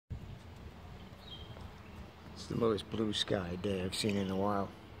It's the most blue sky day I've seen in a while,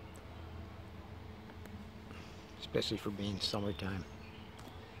 especially for being summertime.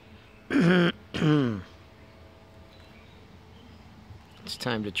 It's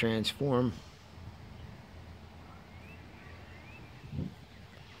time to transform.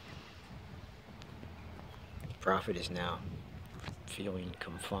 Prophet is now feeling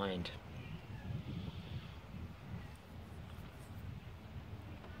confined.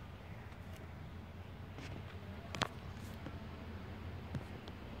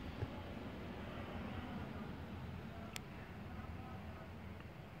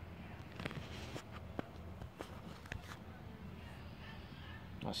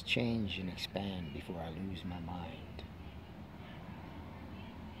 Must change and expand before I lose my mind.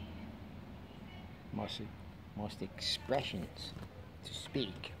 Must expressions to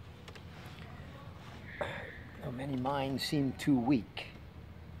speak. Though many minds seem too weak.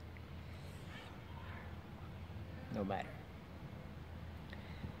 No matter.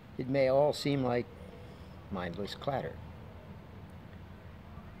 It may all seem like mindless clatter.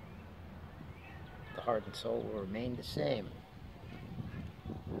 The heart and soul will remain the same.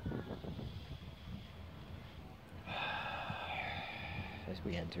 As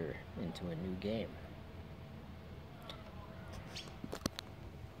we enter into a new game.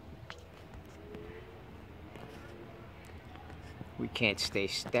 We can't stay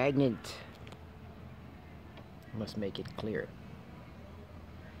stagnant. We must make it clear.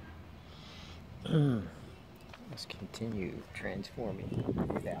 Must continue transforming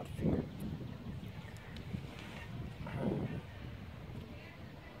without fear.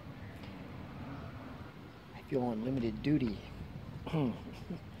 I feel on limited duty.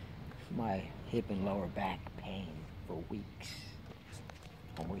 My hip and lower back pain for weeks,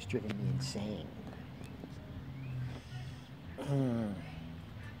 almost driven me insane.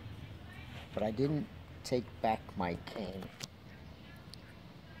 But I didn't take back my cane.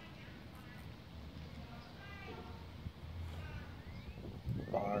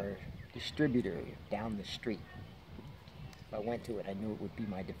 Our distributor down the street. If I went to it, I knew it would be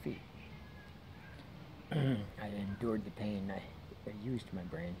my defeat. I endured the pain. I used my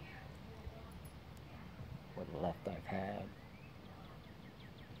brain. What left I've had.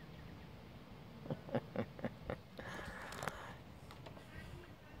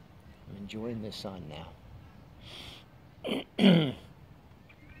 I'm enjoying the sun now.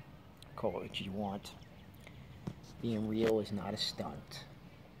 Call it what you want. Being real is not a stunt.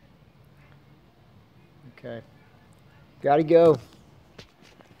 Okay. Gotta go.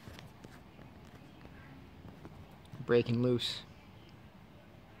 Breaking loose.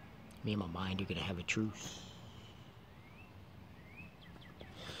 Me and my mind are gonna have a truce.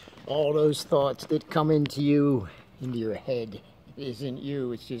 All those thoughts that come into you, into your head, it isn't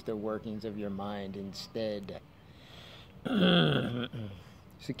you, it's just the workings of your mind instead. So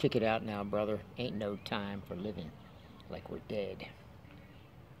kick it out now, brother. Ain't no time for living like we're dead.